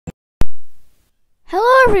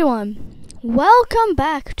everyone, welcome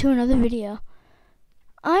back to another video.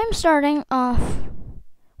 I'm starting off,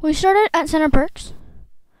 we started at Center Perks,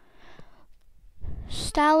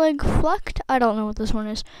 Stalagfluct, I don't know what this one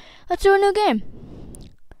is. Let's do a new game.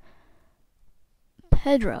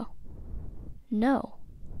 Pedro, no.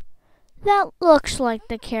 That looks like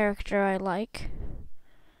the character I like.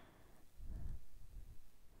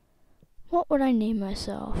 What would I name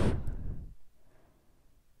myself?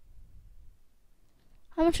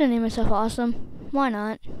 I'm just gonna name myself Awesome. Why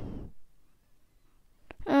not?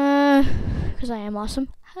 Because I am awesome.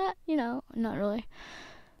 You know, not really.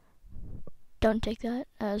 Don't take that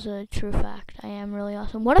as a true fact. I am really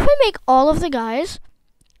awesome. What if I make all of the guys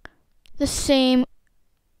the same?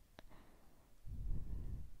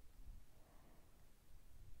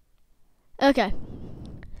 Okay.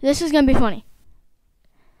 This is gonna be funny.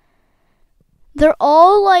 They're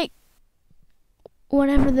all like,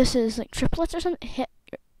 whatever this is, like triplets or something.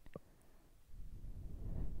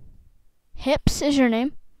 Hips is your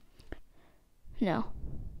name? No.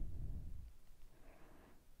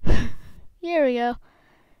 Here we go.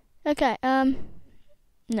 Okay,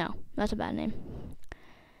 no, that's a bad name.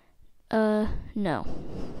 No.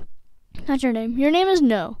 That's your name. Your name is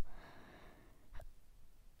No.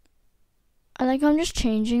 I like how I'm just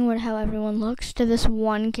changing how everyone looks to this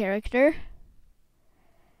one character.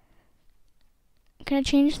 Can I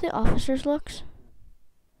change the officers' looks?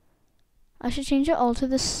 I should change it all to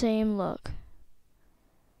the same look.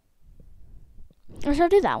 Or should I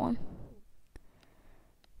do that one?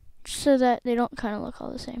 Just so that they don't kind of look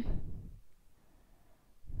all the same.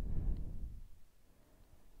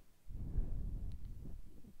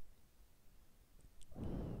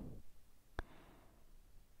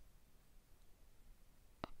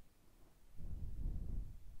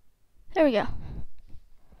 There we go.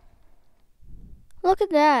 Look at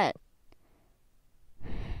that.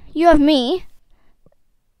 You have me,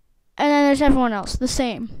 and then there's everyone else, the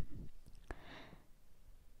same.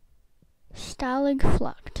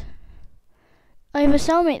 Stalagfluct. I have a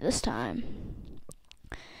cellmate this time.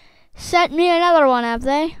 Set me another one, have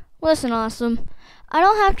they? Listen, Awesome. I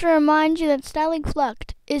don't have to remind you that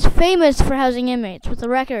Stalagfluct is famous for housing inmates with a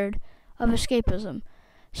record of escapism.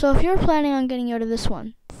 So if you're planning on getting out of this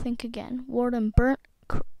one, think again. Warden Bert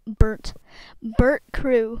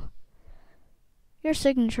Crew. Your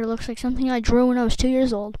signature looks like something I drew when I was 2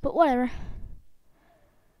 years old, but whatever.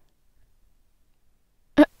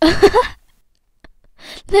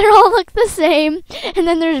 They all look the same, and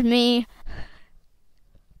then there's me.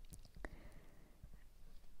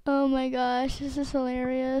 Oh my gosh, this is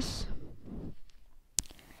hilarious.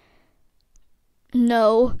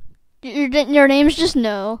 No. Your name's just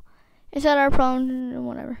No. Is that our problem?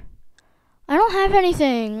 Whatever. I don't have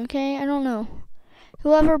anything, okay? I don't know.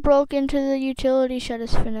 Whoever broke into the utility shed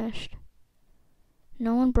is finished.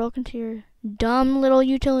 No one broke into your dumb little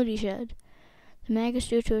utility shed. The mag is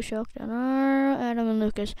due to a shock down. Adam and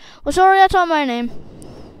Lucas. Well, sorry, that's not my name.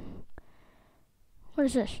 What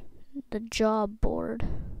is this? The job board.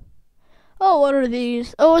 Oh, what are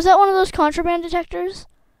these? Oh, is that one of those contraband detectors?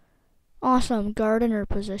 Awesome. Gardener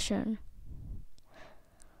position.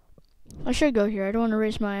 I should go here. I don't want to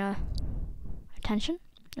raise my attention.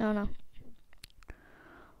 Oh, no.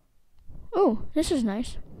 Oh, this is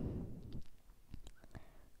nice.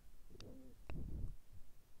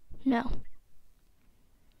 No.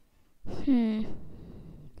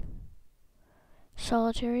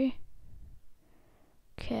 Solitary.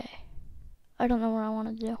 Okay. I don't know what I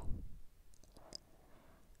want to do.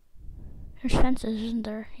 There's fences, isn't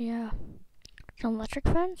there? Yeah. It's an electric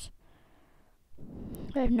fence?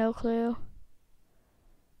 I have no clue.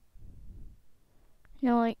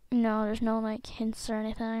 No, there's no, hints or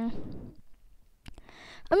anything.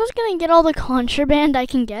 I'm just gonna get all the contraband I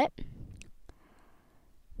can get.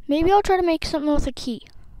 Maybe I'll try to make something with a key.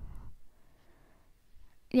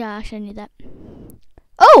 Yeah, actually I need that.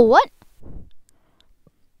 Oh, what?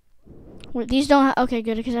 Wait, these don't have, okay,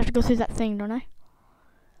 good, because I have to go through that thing, don't I?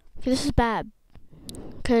 Okay, this is bad.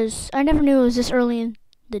 Because I never knew it was this early in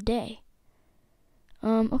the day.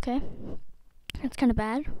 Okay. That's kind of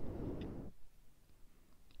bad.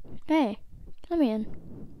 Hey, let me in.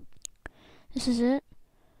 This is it.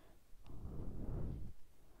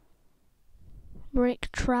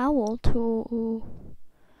 Break trowel to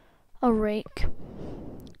a rake.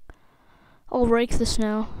 I'll rake the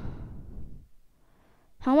snow.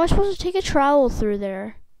 How am I supposed to take a trowel through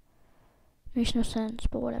there? Makes no sense,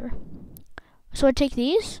 but whatever. So I take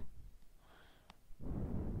these?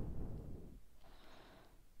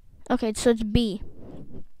 Okay, so it's B.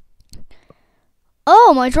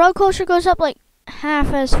 Oh, my draw quotient goes up like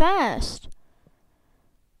half as fast.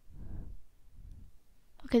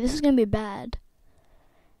 Okay, this is gonna be bad.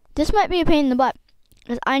 This might be a pain in the butt,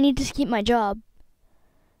 because I need to keep my job.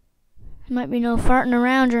 There might be no farting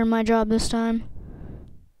around during my job this time.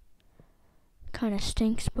 Kinda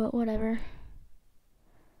stinks, but whatever.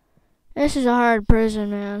 This is a hard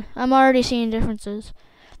prison, man. I'm already seeing differences.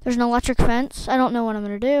 There's an electric fence. I don't know what I'm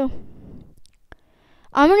gonna do.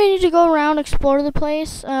 I'm gonna need to go around, explore the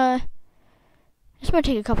place. This might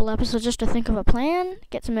take a couple episodes just to think of a plan,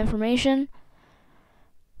 get some information.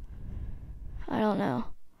 I don't know.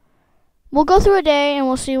 We'll go through a day and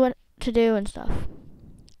we'll see what to do and stuff.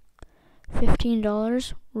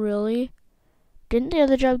 $15? Really? Didn't the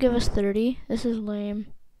other job give us 30? This is lame.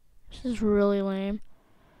 This is really lame.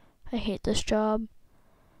 I hate this job.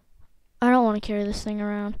 I don't want to carry this thing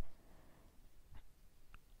around.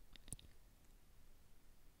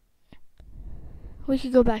 We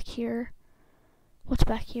could go back here. What's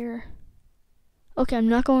back here? Okay, I'm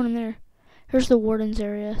not going in there. Here's the warden's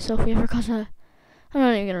area, so if we ever cause a... I'm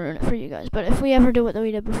not even gonna ruin it for you guys, but if we ever do what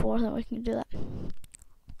we did before, then we can do that.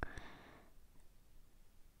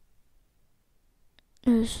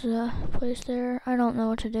 There's a place there. I don't know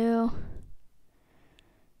what to do.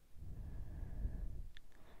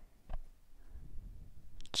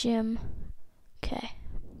 Gym. Okay.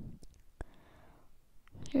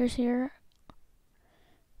 Here's here.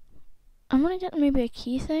 I'm gonna get maybe a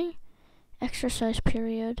key thing. Exercise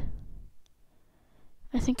period.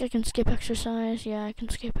 I think I can skip exercise. Yeah, I can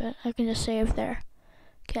skip it. I can just save there.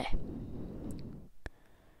 Okay.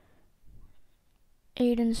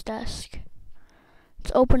 Aiden's desk.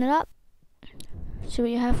 Let's open it up. See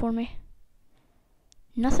what you have for me.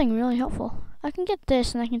 Nothing really helpful. I can get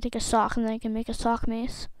this and I can take a sock and then I can make a sock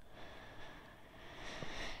mace.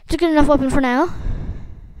 It's a good enough weapon for now.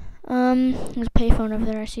 There's a payphone over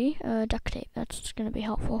there, I see. Duct tape. That's gonna be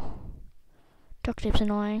helpful. Duct tape's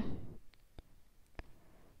annoying.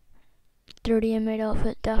 Dirty inmate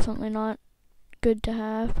outfit, definitely not good to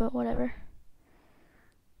have, but whatever.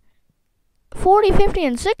 40, 50,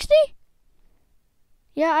 and 60?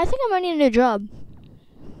 Yeah, I think I might need a new job.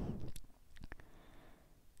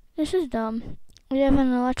 This is dumb. We have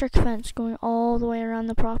an electric fence going all the way around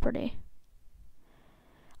the property.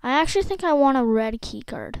 I actually think I want a red key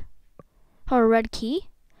card. Or a red key?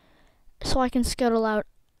 So I can scuttle out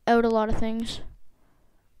a lot of things.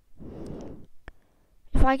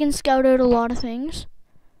 If I can scout out a lot of things,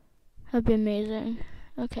 that'd be amazing.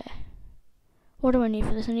 Okay. What do I need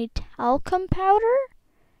for this? I need talcum powder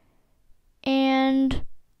and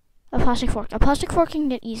a plastic fork. A plastic fork can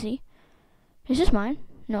get easy. Is this mine?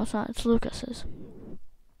 No, it's not. It's Lucas's.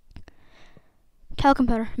 Talcum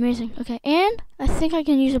powder. Amazing. Okay. And I think I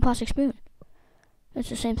can use a plastic spoon. It's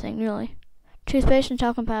the same thing, really. Toothpaste and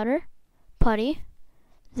talcum powder. Putty.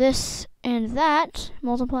 This and that.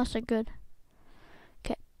 Molten plastic. Good.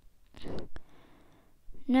 Okay.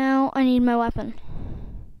 Now I need my weapon.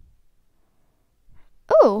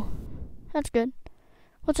 Oh! That's good.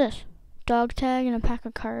 What's this? Dog tag and a pack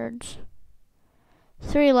of cards.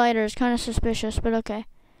 3 lighters. Kind of suspicious, but okay.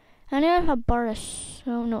 I need to have a bar of...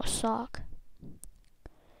 Oh, no, a sock.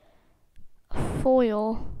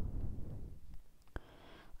 Foil.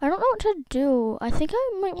 I don't know what to do. I think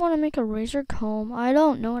I might want to make a razor comb. I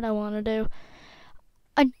don't know what I want to do.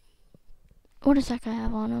 What does that guy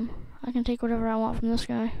have on him? I can take whatever I want from this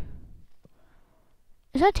guy.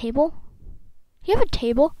 Is that a table? You have a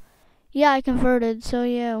table? Yeah, I converted, so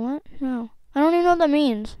yeah, what? No. I don't even know what that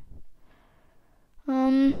means.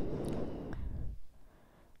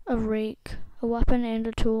 A rake, a weapon, and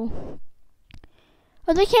a tool.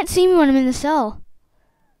 Oh, they can't see me when I'm in the cell.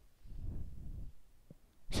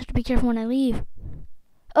 Just have to be careful when I leave.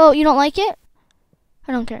 Oh, you don't like it?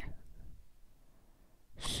 I don't care.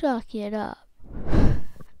 Suck it up.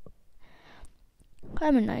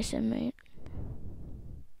 I'm a nice inmate.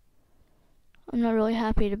 I'm not really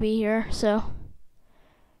happy to be here, so.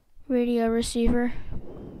 Radio receiver.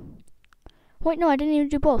 Wait, no, I didn't even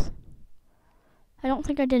do both. I don't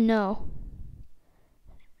think I did no.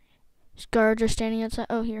 These guards are standing outside.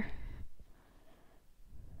 Oh, here.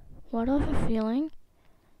 What do I have a feeling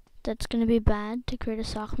that's going to be bad to create a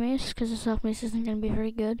sock mace, because the sock mace isn't going to be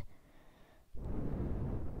very good.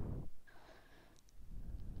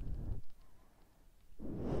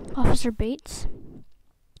 Officer Bates.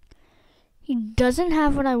 He doesn't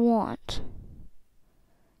have what I want,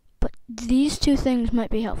 but these 2 things might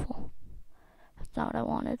be helpful. That's not what I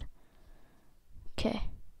wanted. Okay.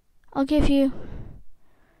 I'll give you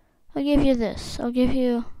this. I'll give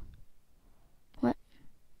you... What?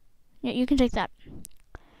 Yeah, you can take that.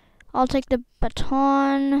 I'll take the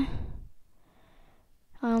baton.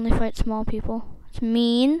 I only fight small people. It's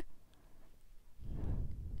mean.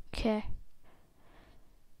 Okay.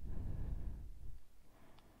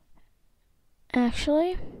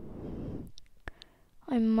 Actually,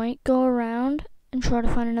 I might go around and try to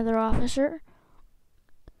find another officer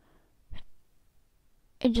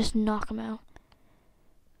and just knock him out.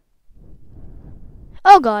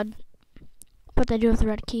 Oh god. But they do have the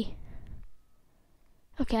red key.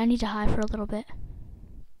 Okay, I need to hide for a little bit.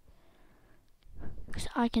 Because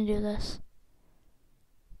I can do this.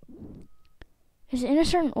 Is it in a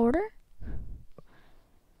certain order?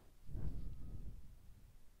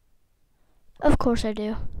 Of course I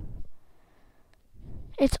do.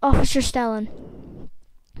 It's Officer Stellan.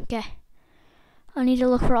 Okay. I need to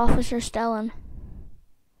look for Officer Stellan.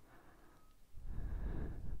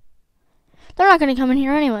 They're not going to come in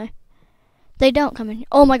here anyway. They don't come in here.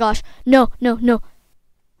 Oh my gosh. No, no, no.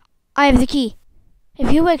 I have the key. If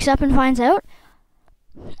he wakes up and finds out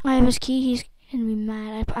I have his key, he's going to be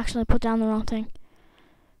mad. I actually put down the wrong thing.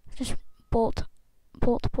 Just bolt.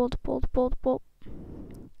 Bolt, bolt, bolt, bolt, bolt.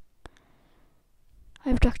 I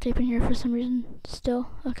have duct tape in here for some reason still.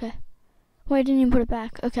 Okay. Wait, I didn't even put it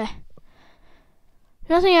back. Okay.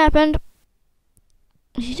 Nothing happened.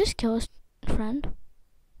 Did he just kill his friend?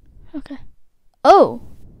 Okay. Oh!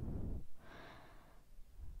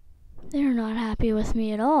 They're not happy with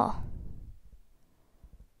me at all.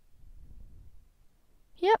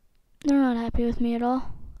 Yep, they're not happy with me at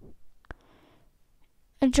all.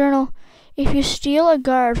 A journal. If you steal a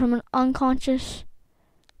guard from an unconscious,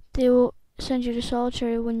 they will send you to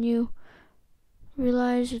solitary when you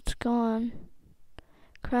realize it's gone.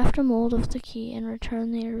 Craft a mold of the key and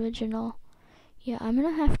return the original. Yeah, I'm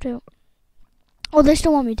gonna have to... Oh, they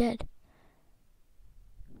still want me dead.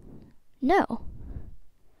 No.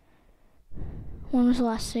 When was the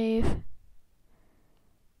last save?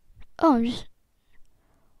 Oh, I'm just...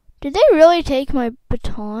 Did they really take my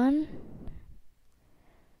baton?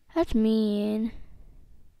 That's mean.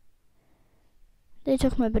 They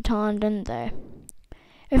took my baton, didn't they?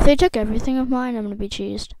 If they took everything of mine, I'm gonna be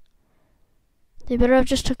cheesed. They better have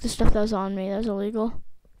just took the stuff that was on me. That was illegal.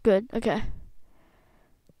 Good, okay.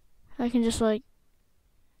 I can just like...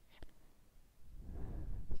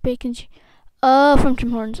 Bacon cheese. Oh, from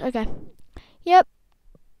Tim Hortons, okay. Yep.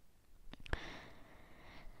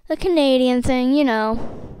 The Canadian thing, you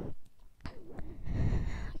know.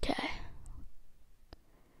 Okay.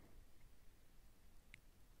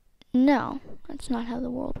 No, that's not how the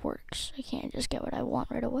world works. I can't just get what I want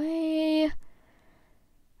right away.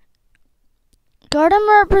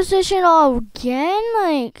 Gardener position all again?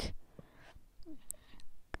 Like...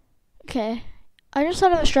 Okay. I just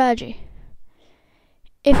thought of a strategy.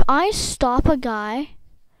 If I stop a guy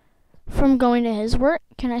from going to his work,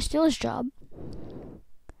 can I steal his job?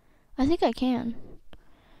 I think I can.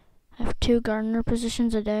 I have 2 gardener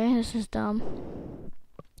positions a day. This is dumb.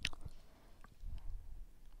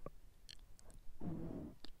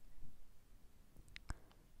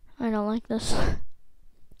 I don't like this.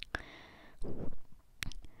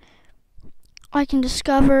 I can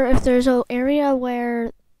discover if there's an area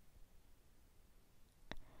where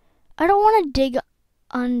I don't want to dig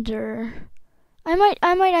under. I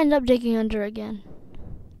might end up digging under again.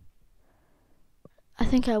 I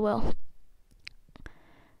think I will.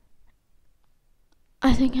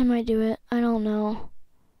 I think I might do it. I don't know.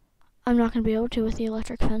 I'm not going to be able to with the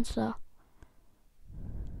electric fence though.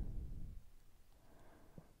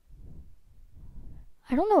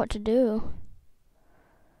 I don't know what to do.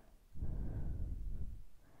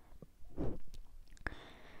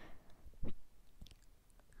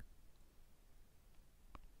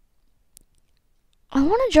 I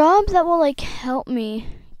want a job that will like help me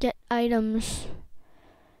get items.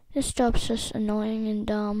 This job's just annoying and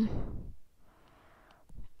dumb.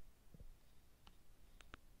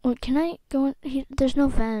 Wait, can I go in? There's no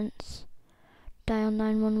vents. Dial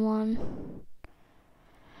 911.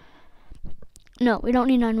 No, we don't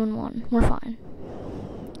need 911. We're fine.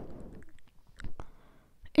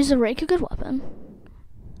 Is the rake a good weapon?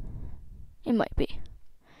 It might be.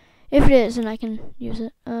 If it is, then I can use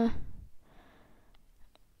it.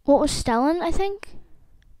 What was Stellan, I think?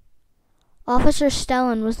 Officer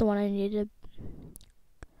Stellan was the one I needed.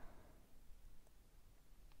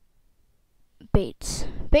 Bates.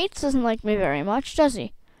 Bates doesn't like me very much, does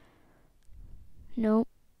he? Nope.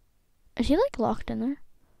 Is he like locked in there?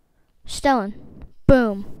 Stellan.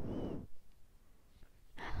 Boom.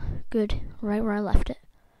 Good. Right where I left it.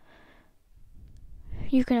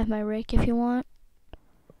 You can have my rake if you want.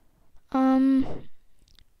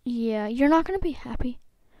 Yeah, you're not gonna be happy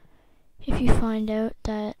if you find out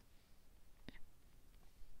that...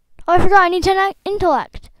 Oh, I forgot, I need 10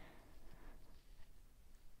 intellect.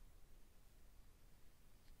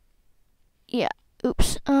 yeah.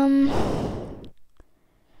 Oops. Oopsie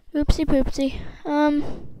poopsie.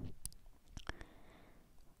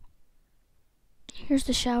 Here's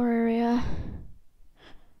the shower area.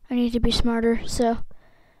 I need to be smarter, so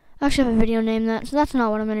I actually have a video name that, so that's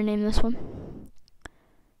not what I'm gonna name this one.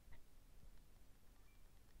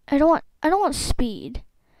 I don't want speed.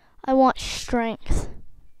 I want strength.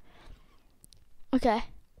 Okay.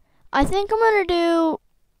 I think I'm gonna do...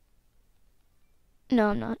 No,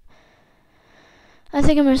 I'm not. I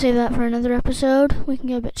think I'm gonna save that for another episode. We can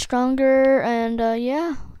get a bit stronger, and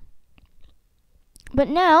yeah. But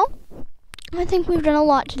now, I think we've done a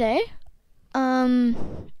lot today. So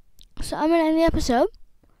I'm gonna end the episode.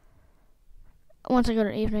 Once I go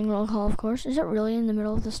to evening roll call, of course. Is it really in the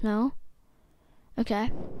middle of the snow?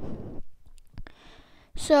 Okay.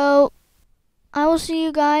 So, I will see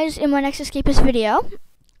you guys in my next Escapist video.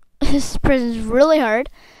 This prison's really hard.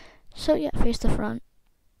 So yeah, face the front.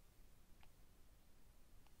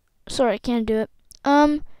 Sorry, I can't do it.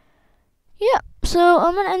 Yeah, so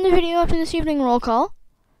I'm gonna end the video after this evening roll call.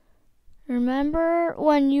 Remember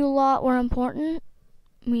when you lot were important?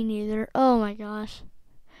 Me neither. Oh my gosh.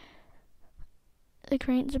 The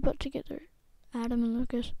crane's about to get their Adam and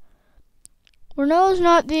Lucas. Were those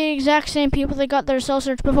not the exact same people that got their cell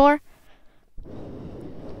search before?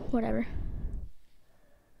 Whatever.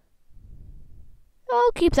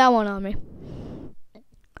 I'll keep that one on me.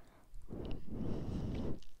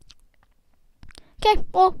 Okay,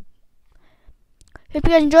 well, hope you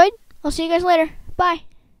guys enjoyed. I'll see you guys later. Bye.